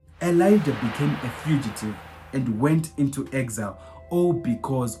Elijah became a fugitive and went into exile, all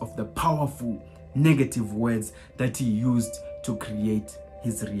because of the powerful negative words that he used to create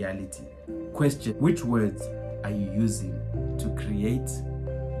his reality. Question: which words are you using to create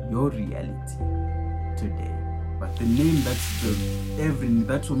your reality today? But the name that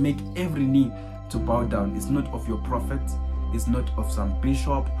will make every knee to bow down is not of your prophet, it's not of some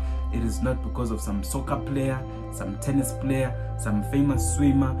bishop, it is not because of some soccer player, some tennis player, some famous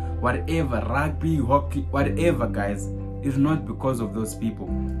swimmer, whatever, rugby, hockey, whatever, guys. It's not because of those people,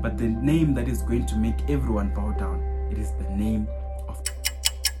 but the name that is going to make everyone bow down. It is the name of...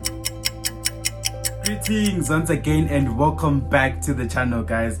 Greetings once again and welcome back to the channel,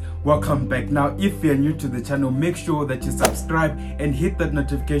 guys. Welcome back. Now, if you're new to the channel, make sure that you subscribe and hit that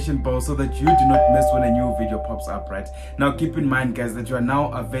notification bell so that you do not miss when a new video pops up, right? Now, keep in mind, guys, that you are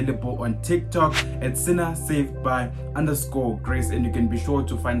now available on TikTok at sinnersaved_by_grace, and you can be sure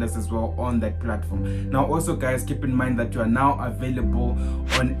to find us as well on that platform. Now, also, guys, keep in mind that you are now available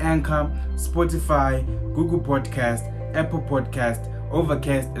on Anchor, Spotify, Google Podcast, Apple Podcast,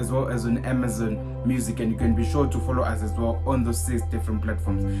 Overcast, as well as on Amazon Music, and you can be sure to follow us as well on those 6 different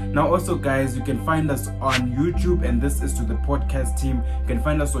platforms. Now also, guys, you can find us on YouTube, and this is to the podcast team. You can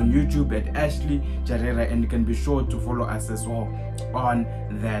find us on YouTube at Ashley Jarera, and you can be sure to follow us as well on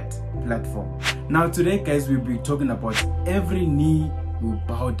that platform. Now today, guys, we'll be talking about every knee will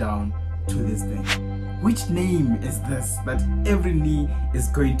bow down to this thing. Which name is this that every knee is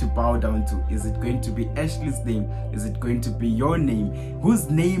going to bow down to? Is it going to be Ashley's name? Is it going to be your name? Whose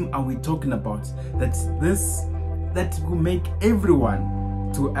name are we talking about? That will make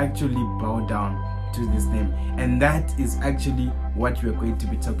everyone to actually bow down to this name. And that is actually what we're going to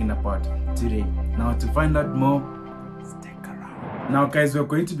be talking about today. Now, to find out more, stick around. Now, guys, we're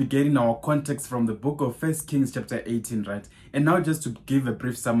going to be getting our context from the book of 1 Kings chapter 18, right? And now just to give a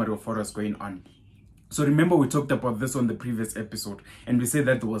brief summary of what was going on. So remember, we talked about this on the previous episode, and we said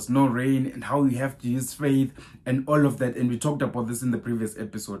that there was no rain and how we have to use faith and all of that, and we talked about this in the previous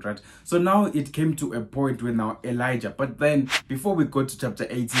episode, right? So now it came to a point where now Elijah, but then before we go to chapter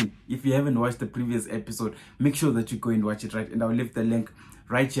 18, if you haven't watched the previous episode, make sure that you go and watch it, right? And I'll leave the link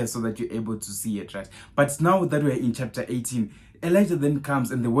right here so that you're able to see it, right? But now that we're in chapter 18, Elijah then comes,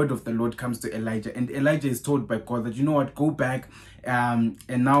 and the word of the Lord comes to Elijah, and Elijah is told by God that, you know what, go back and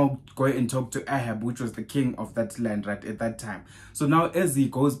now go and talk to Ahab, which was the king of that land, right, at that time. So now as he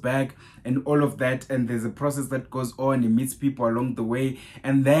goes back and all of that, and there's a process that goes on, he meets people along the way,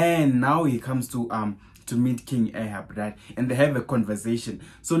 and then now he comes to meet King Ahab, right? And they have a conversation.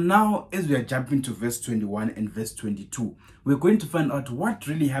 So now, as we are jumping to verse 21 and verse 22, we're going to find out what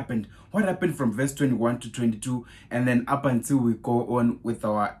really happened. What happened from verse 21 to 22, and then up until we go on with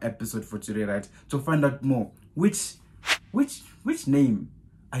our episode for today, right? To find out more. Which name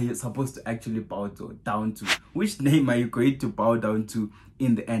are you supposed to actually bow down to? Which name are you going to bow down to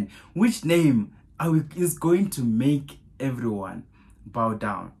in the end? Which name is going to make everyone bow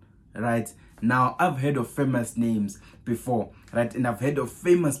down, right? Now, I've heard of famous names before, right? And I've heard of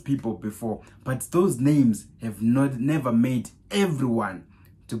famous people before, but those names have never made everyone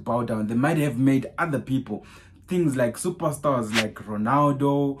to bow down. They might have made other people, things like superstars like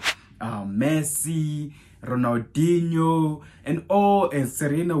Ronaldo, Messi, Ronaldinho, and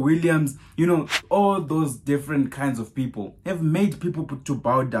Serena Williams, you know, all those different kinds of people have made people to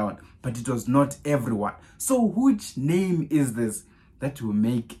bow down, but it was not everyone. So which name is this that will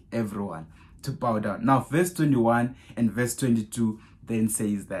make everyone to bow down? Now, verse 21 and verse 22 then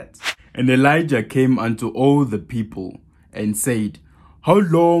says that, "And Elijah came unto all the people and said, How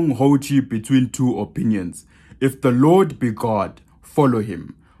long hold ye between 2 opinions? If the Lord be God, follow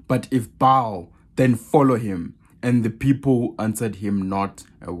him. But if Baal, then follow him. And the people answered him not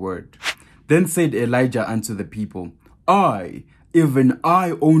a word. Then said Elijah unto the people, I, even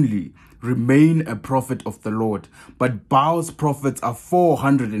I only, remain a prophet of the Lord, but Baal's prophets are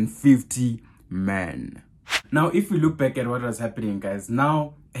 450 men." Now, if we look back at what was happening, guys,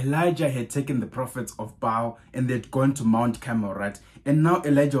 now Elijah had taken the prophets of Baal and they'd gone to Mount Carmel, right? And now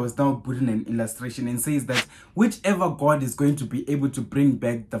Elijah was now putting an illustration and says that whichever God is going to be able to bring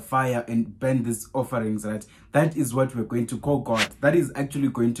back the fire and burn these offerings, right? That is what we're going to call God. That is actually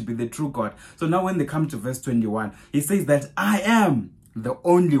going to be the true God. So now when they come to verse 21, he says that I am the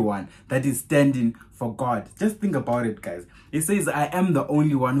only one that is standing for God. Just think about it, guys. He says, I am the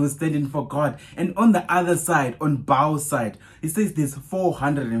only one who's standing for God. And on the other side, on Baal's side, he says there's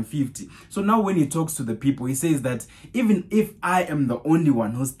 450. So now when he talks to the people, he says that even if I am the only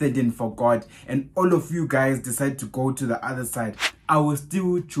one who's standing for God and all of you guys decide to go to the other side, I will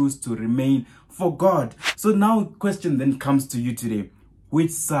still choose to remain for God. So now question then comes to you today. which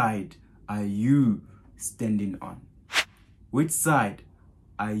side are you standing on? Which side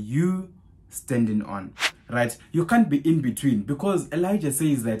are you standing on? Right? You can't be in between, because Elijah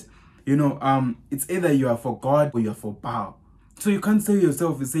says that, it's either you are for God or you are for Baal. So you can't say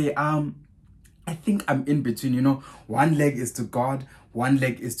yourself, you say, I think I'm in between, one leg is to God, one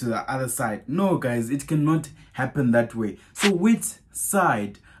leg is to the other side. No, guys, it cannot happen that way. So which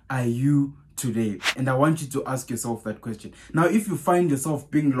side are you today? And I want you to ask yourself that question. Now, if you find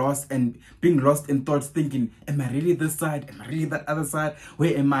yourself being lost in thoughts, thinking, am I really this side? Am I really that other side?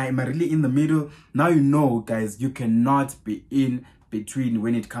 Where am I? Am I really in the middle? Now you know, guys, you cannot be in between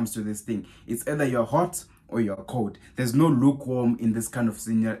when it comes to this thing. It's either you're hot or you're cold. There's no lukewarm in this kind of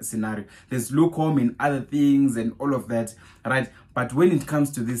scenario. There's lukewarm in other things and all of that, right? But when it comes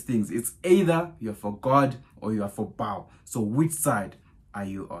to these things, it's either you're for God or you are for Baal. So which side are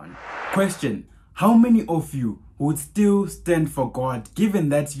you on? Question: how many of you would still stand for God, given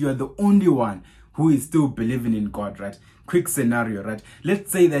that you are the only one who is still believing in God, right? Quick scenario, right?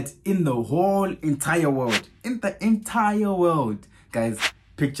 Let's say that in the whole entire world, guys,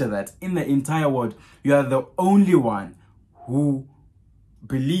 picture that, in the entire world, you are the only one who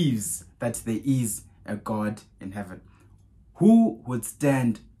believes that there is a God in heaven. Who would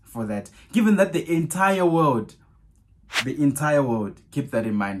stand for that? Given that the entire world, keep that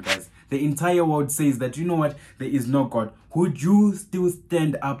in mind, guys. The entire world says that, you know what, there is no God. Would you still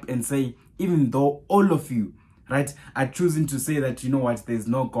stand up and say, even though all of you, right, are choosing to say that, you know what, there's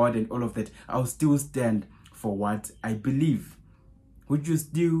no God and all of that, I'll still stand for what I believe? Would you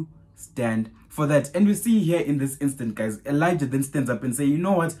still stand for that? And we see here in this instant, guys, Elijah then stands up and say, you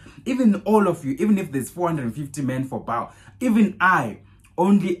know what, even all of you, even if there's 450 men for Baal, even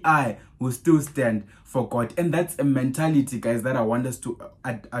only I will still stand for God. And that's a mentality, guys, that I want us to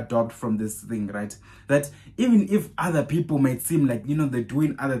adopt from this thing, right? That even if other people might seem like, they're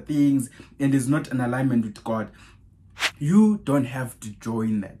doing other things and is not in alignment with God, you don't have to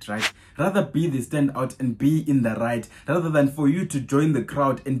join that, right? Rather be the standout and be in the right, rather than for you to join the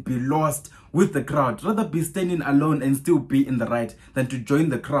crowd and be lost with the crowd. Rather be standing alone and still be in the right than to join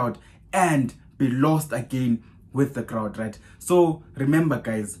the crowd and be lost again with the crowd, right? So remember,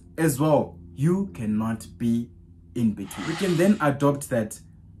 guys, as well, you cannot be in between. We can then adopt that.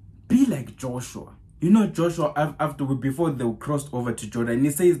 Be like Joshua. Joshua, before they crossed over to Jordan,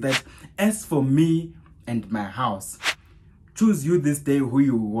 he says that, as for me and my house, choose you this day who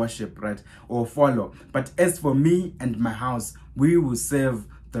you worship, right, or follow. But as for me and my house, we will serve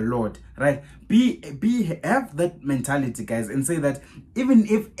the Lord, right? Have that mentality, guys, and say that even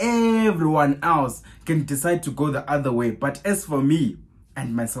if everyone else can decide to go the other way, but as for me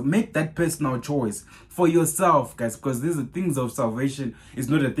and myself, make that personal choice for yourself, guys, because these are things of salvation. It's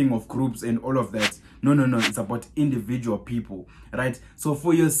not a thing of groups and all of that. No, it's about individual people, right? So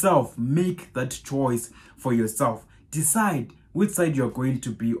for yourself, make that choice for yourself. Decide which side you're going to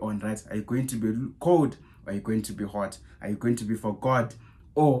be on, right? Are you going to be cold or are you going to be hot? Are you going to be for God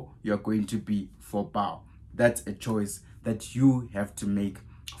or you're going to be for Baal? That's a choice that you have to make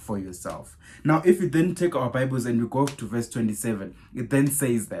for yourself. Now, if you then take our Bibles and we go to verse 27, it then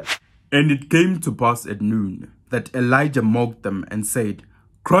says that, and it came to pass at noon that Elijah mocked them and said,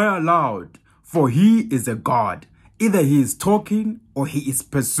 cry aloud, for he is a God. Either he is talking or he is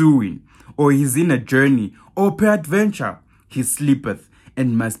pursuing, or he is in a journey, or peradventure he sleepeth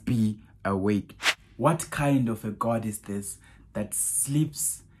and must be awake. What kind of a God is this that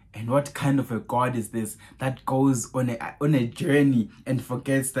sleeps? And what kind of a God is this that goes on a journey and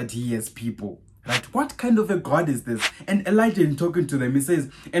forgets that he has people? Right? What kind of a God is this? And Elijah, in talking to them, he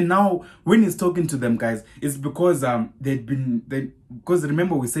says, and now when he's talking to them, guys, it's because because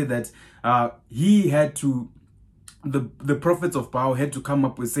remember we said that he had to, the prophets of Baal had to come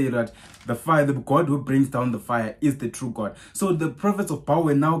up with, say that the fire, the God who brings down the fire is the true God. So the prophets of Baal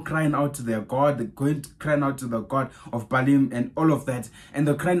were now crying out to their God, crying out to the God of Baalim and all of that. And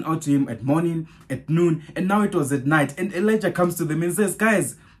they're crying out to him at morning, at noon, and now it was at night. And Elijah comes to them and says,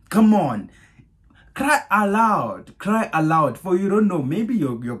 guys, come on. Cry aloud, for you don't know, maybe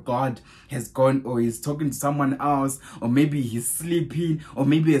your God has gone or is talking to someone else, or maybe he's sleeping, or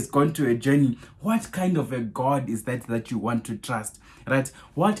maybe has gone to a journey. What kind of a God is that you want to trust, right?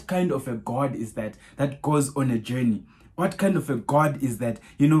 What kind of a God is that goes on a journey? What kind of a God is that,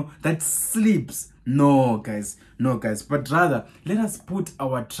 that sleeps? No, guys, but rather, let us put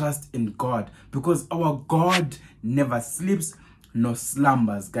our trust in God, because our God never sleeps nor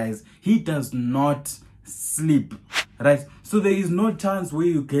slumbers, guys. He does not sleep, right? So there is no chance where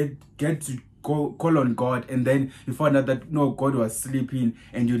you get call on God, and then you find out that no, God was sleeping,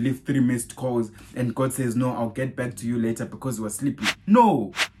 and you leave 3 missed calls, and God says, no, I'll get back to you later because you were sleeping.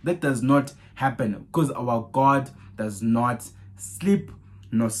 No, that does not happen, because our God does not sleep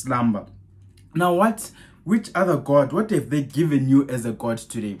nor slumber. Now which other God, what have they given you as a God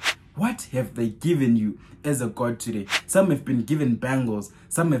today? What have they given you as a God today? Some have been given bangles,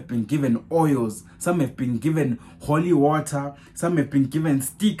 some have been given oils, some have been given holy water, some have been given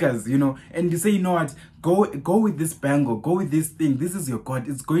stickers, and you say, you know what, go with this bangle, go with this thing, this is your God,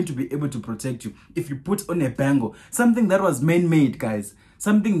 it's going to be able to protect you. If you put on a bangle, something that was man-made, guys,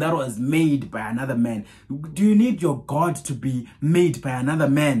 something that was made by another man, do you need your God to be made by another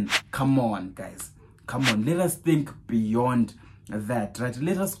man? Come on, guys, come on, let us think beyond that, right?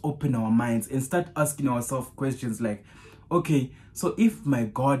 Let us open our minds and start asking ourselves questions like, okay, so if my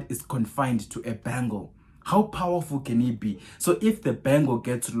God is confined to a bangle, how powerful can he be? So if the bangle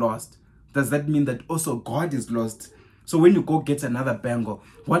gets lost, does that mean that also God is lost? So when you go get another bangle,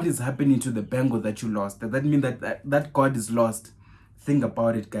 what is happening to the bangle that you lost? Does that mean that God is lost? Think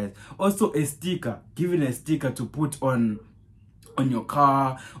about it, guys. Also, a sticker, given a sticker to put on your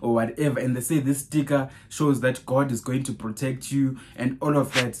car or whatever, and they say this sticker shows that God is going to protect you and all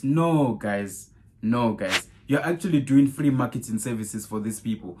of that. No, guys, you're actually doing free marketing services for these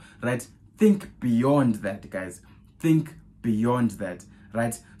people, right? Think beyond that, guys. Think beyond that,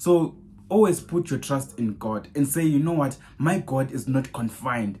 right? So always put your trust in God and say, you know what, my God is not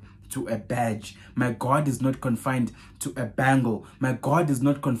confined to a badge. My God is not confined to a bangle. My God is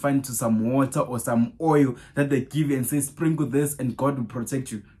not confined to some water or some oil that they give you and say, sprinkle this and God will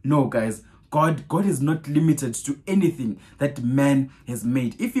protect you. No, guys. God is not limited to anything that man has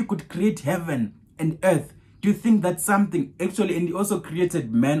made. If you could create heaven and earth, do you think that's something actually, and he also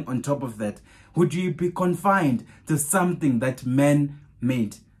created man on top of that, would you be confined to something that man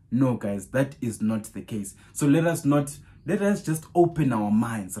made? No, guys, that is not the case. So let us just open our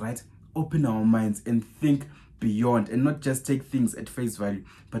minds, right? Open our minds and think beyond, and not just take things at face value,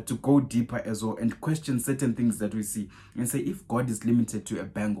 but to go deeper as well and question certain things that we see and say, if God is limited to a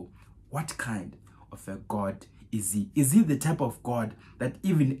bangle, what kind of a God is he? Is he the type of God that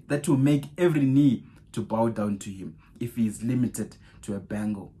will make every knee to bow down to him if he is limited to a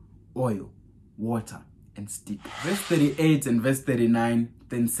bangle, oil, water, and stick? Verse 38 and verse 39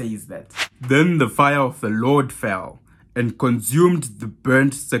 then says that, then the fire of the Lord fell and consumed the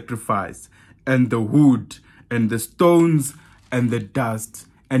burnt sacrifice and the wood and the stones and the dust,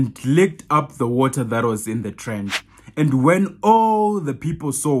 and licked up the water that was in the trench. And when all the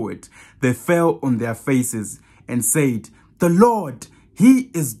people saw it, they fell on their faces and said, the Lord,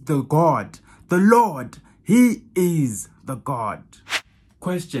 he is the God. The Lord, he is the God.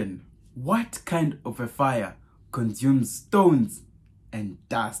 Question: what kind of a fire consumes stones and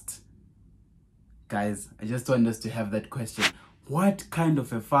dust? Guys, I just want us to have that question. What kind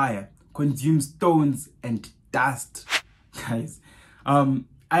of a fire consumes stones and dust? Guys,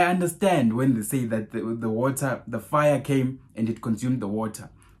 I understand when they say that the fire came and it consumed the water,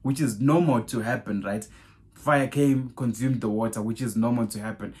 which is normal to happen, right? Fire came, consumed the water, which is normal to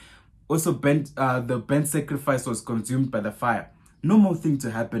happen. Also, the burnt sacrifice was consumed by the fire. Normal thing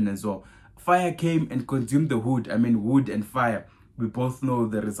to happen as well. Fire came and consumed the wood. I mean, wood and fire. We both know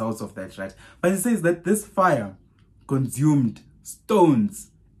the results of that, right? But it says that this fire consumed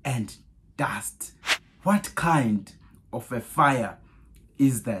stones and dust. What kind of a fire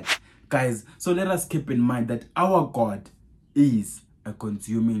is that, guys? So let us keep in mind that our God is a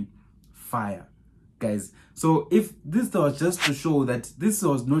consuming fire, guys. So if this was just to show that this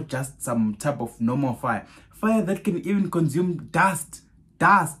was not just some type of normal fire that can even consume dust,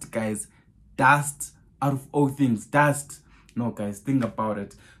 guys, dust out of all things, dust. No, guys, think about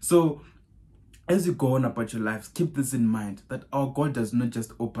it. So as you go on about your lives, keep this in mind, that our God does not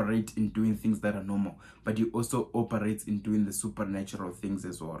just operate in doing things that are normal, but he also operates in doing the supernatural things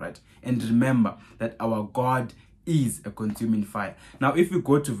as well, right? And remember that our God is a consuming fire. Now, if you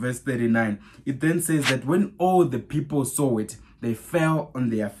go to verse 39, it then says that when all the people saw it, they fell on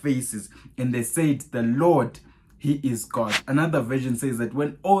their faces and they said, the Lord, he is God. Another version says that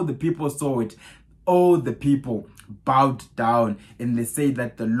when all the people saw it, all the people bowed down and they say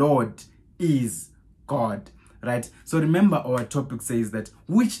that the Lord is God, right? So remember, our topic says that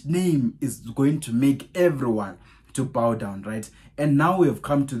which name is going to make everyone to bow down, right? And now we have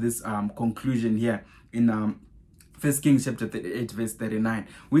come to this conclusion here in 1 Kings chapter 38 verse 39,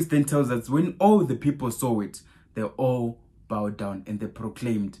 which then tells us when all the people saw it, they all bowed down and they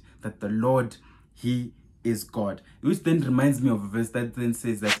proclaimed that the Lord, he is God. Which then reminds me of a verse that then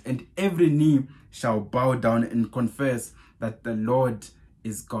says that, and every knee shall bow down and confess that the Lord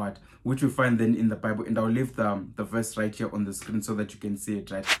is God, which we find then in the Bible. And I'll leave the verse right here on the screen so that you can see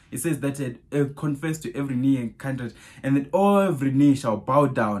it, right? It says that confess to every knee and country, and that every knee shall bow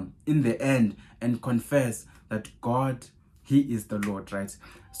down in the end and confess that God, He is the Lord, right?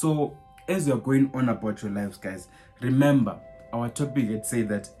 So as you're going on about your lives, guys, remember our topic had said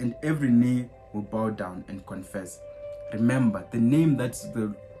that, and every knee will bow down and confess. Remember, the name that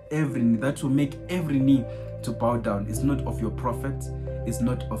will make every knee to bow down is not of your prophet, it's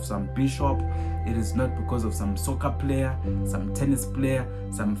not of some bishop, it is not because of some soccer player, some tennis player,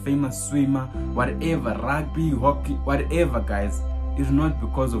 some famous swimmer, whatever, rugby, hockey, whatever, guys. It's not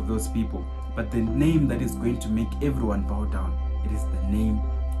because of those people, but the name that is going to make everyone bow down, it is the name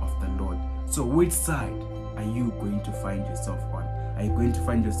of the Lord. So which side are you going to find yourself on? Are you going to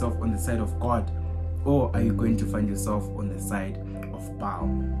find yourself on the side of God, or are you going to find yourself on the side of Baal?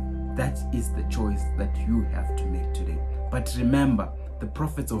 That is the choice that you have to make today. But remember, the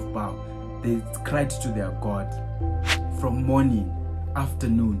prophets of Baal, they cried to their God from morning,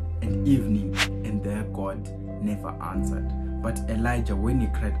 afternoon, and evening, and their God never answered. But Elijah, when he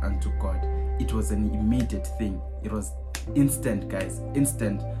cried unto God, it was an immediate thing. It was instant, guys,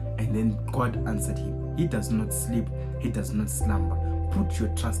 instant. And then God answered him. He does not sleep. He does not slumber. Put your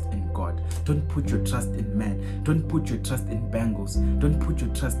trust in God. Don't put your trust in man. Don't put your trust in bangles. Don't put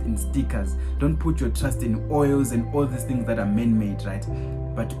your trust in stickers. Don't put your trust in oils and all these things that are man-made, right?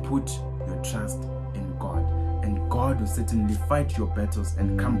 But put your trust in God. And God will certainly fight your battles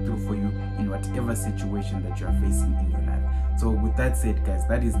and come through for you in whatever situation that you are facing in your life. So with that said, guys,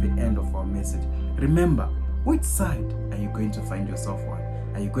 that is the end of our message. Remember, which side are you going to find yourself on?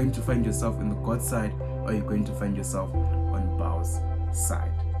 Are you going to find yourself on the God side, or are you going to find yourself on Baal's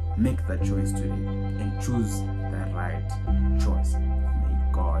side? Make that choice today and choose the right choice.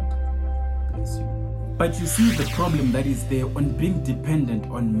 May God bless you. But you see, the problem that is there on being dependent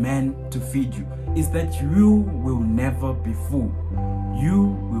on man to feed you is that you will never be full. You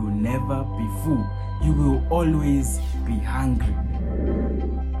will never be full. You will always be hungry.